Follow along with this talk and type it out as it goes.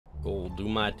Go do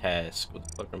my task. What the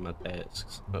fuck are my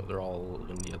tasks? Oh, they're all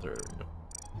in the other area.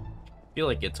 I feel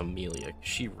like it's Amelia, 'cause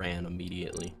she ran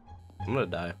immediately. I'm gonna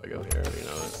die if I go here, you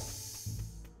know it.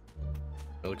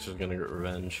 Elixir's gonna get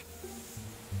revenge.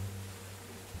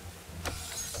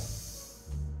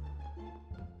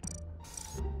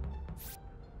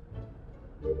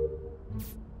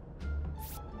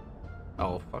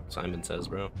 Oh, fuck, Simon Says,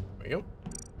 bro. There we go.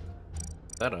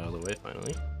 That out of the way,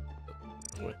 finally.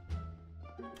 Anyway.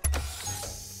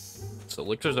 So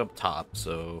Elixir's up top,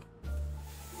 so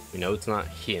we know it's not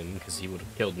him, because he would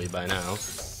have killed me by now.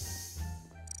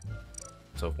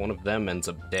 So if one of them ends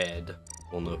up dead,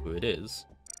 we'll know who it is.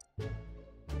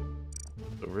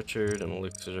 So Richard and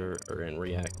Elixir are in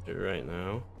reactor right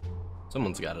now.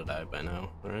 Someone's gotta die by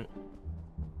now, alright?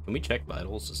 Can we check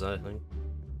vitals? Is that a thing?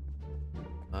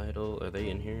 Vital, are they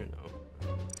in here? No.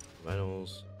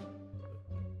 Vitals.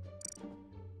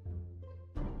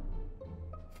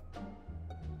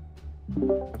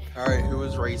 Alright, who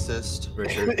was racist?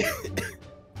 Richard.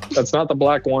 That's not the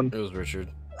black one. It was Richard.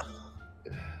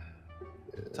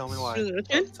 Tell me why.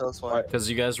 Richard? Tell us why. Because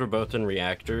you guys were both in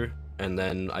reactor, and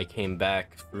then I came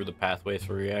back through the pathway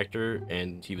through reactor,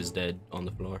 and he was dead on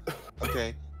the floor.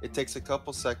 Okay, it takes a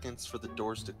couple seconds for the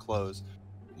doors to close.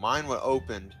 Mine were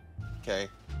opened. Okay,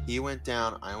 he went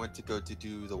down. I went to go to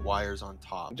do the wires on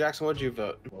top. Jackson, what'd you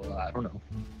vote? Well, I don't know.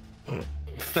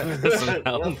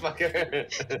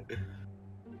 Motherfucker.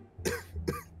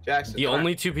 Jackson. The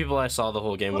only two people I saw the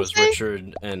whole game was Okay.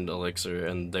 Richard and Elixir,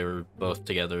 and they were both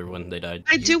together when they died.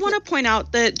 I do want to point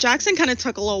out that Jackson kind of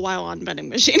took a little while on vending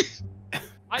machine.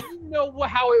 I didn't know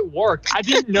how it worked. I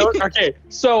didn't know. Okay,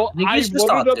 so I he's just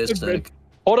loaded up the autistic. vid.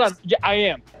 Hold on. Yeah, I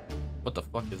am. What the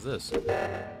fuck is this?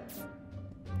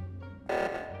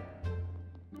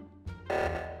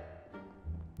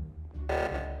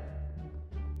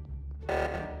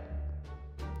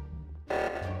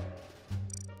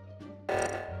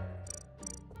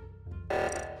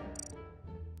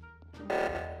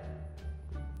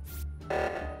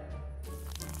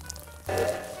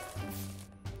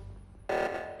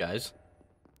 Guys,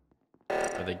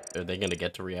 are they gonna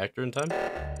get to reactor in time?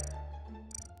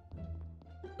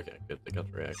 Okay, good, they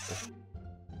got the reactor.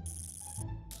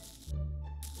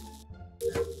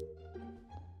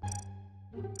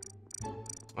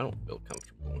 I don't feel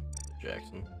comfortable with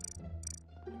Jackson,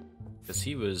 because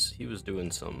he was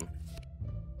doing some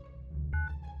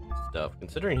stuff.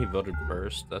 Considering he voted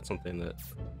first, that's something that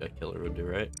a killer would do,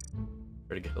 right?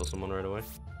 Try to kill someone right away.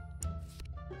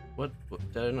 What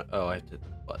did I not? Oh, I did the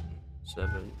button.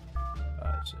 7,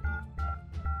 5, 6.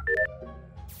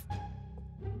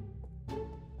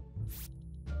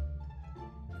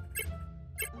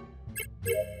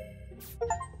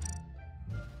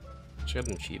 She got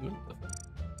an achievement with it.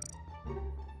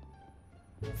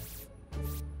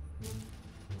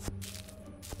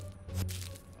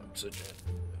 Oxygen.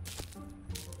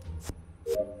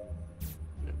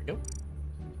 There we go.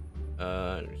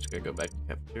 I'm just gonna go back to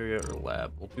cafeteria or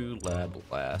lab. We'll do lab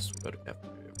last. We'll go to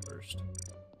cafeteria first.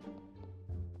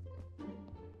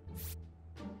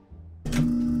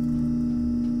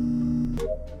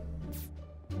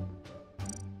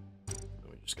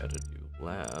 We just gotta do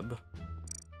lab.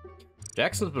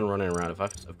 Jackson's been running around.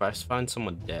 If I find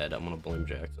someone dead, I'm gonna blame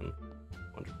Jackson,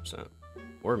 100%.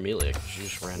 Or Amelia, because she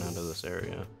just ran out of this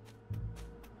area.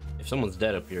 If someone's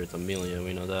dead up here, it's Amelia.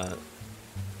 We know that.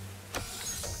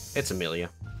 It's Amelia.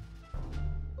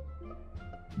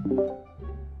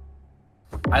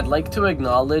 I'd like to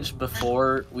acknowledge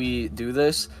before we do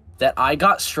this that I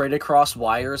got straight across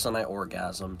wires and I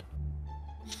orgasmed.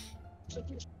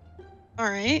 All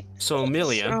right. So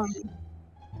Amelia,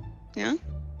 Yeah.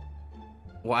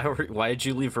 why did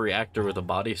you leave a reactor with a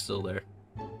body still there?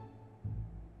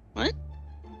 What?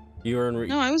 You were in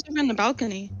No, I was over in the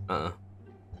balcony.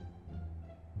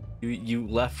 You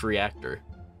left reactor.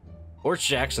 Or it's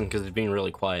Jackson because he's being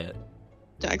really quiet.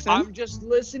 Jackson. I'm just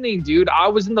listening, dude. I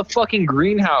was in the fucking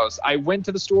greenhouse. I went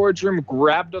to the storage room,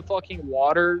 grabbed a fucking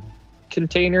water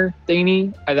container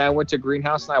thingy, and then I went to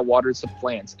greenhouse and I watered some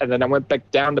plants. And then I went back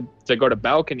down to go to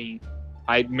balcony.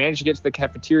 I managed to get to the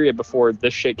cafeteria before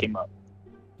this shit came up.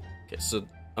 Okay, so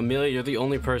Amelia, you're the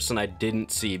only person I didn't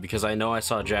see because I know I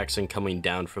saw Jackson coming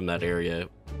down from that area,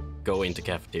 going to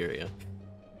cafeteria.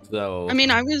 So I mean,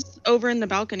 I was over in the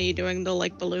balcony doing the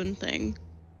like balloon thing.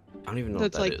 I don't even know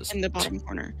That's what that like is. in the bottom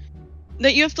corner.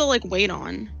 That you have to like wait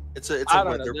on. It's a I don't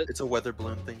know, weather that- it's a weather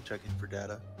balloon thing checking for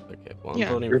data. Okay, well I'm Yeah.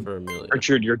 voting for Amelia.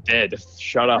 Richard, you're dead.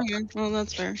 Shut up. Okay, well,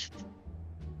 that's fair.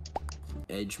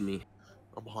 Edge me.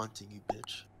 I'm haunting you,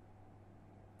 bitch.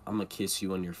 I'm gonna kiss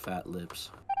you on your fat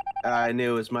lips. I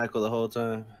knew it was Michael the whole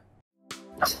time.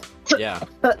 Yeah,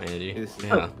 Andy.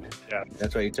 Yeah.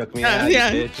 That's why you took me Yeah, out,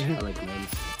 yeah. you bitch. I like men.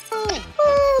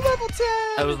 Oh, level 10.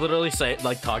 I was literally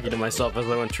like talking to myself as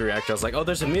I went to react. I was like, "Oh,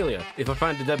 there's Amelia. If I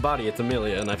find a dead body, it's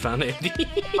Amelia." And I found Andy.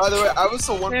 By the way, I was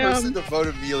the one Damn. person to vote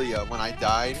Amelia when I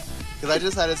died. Because I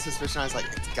just had a suspicion. I was like,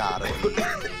 it's gotta be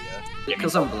Amelia.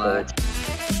 Because I'm black.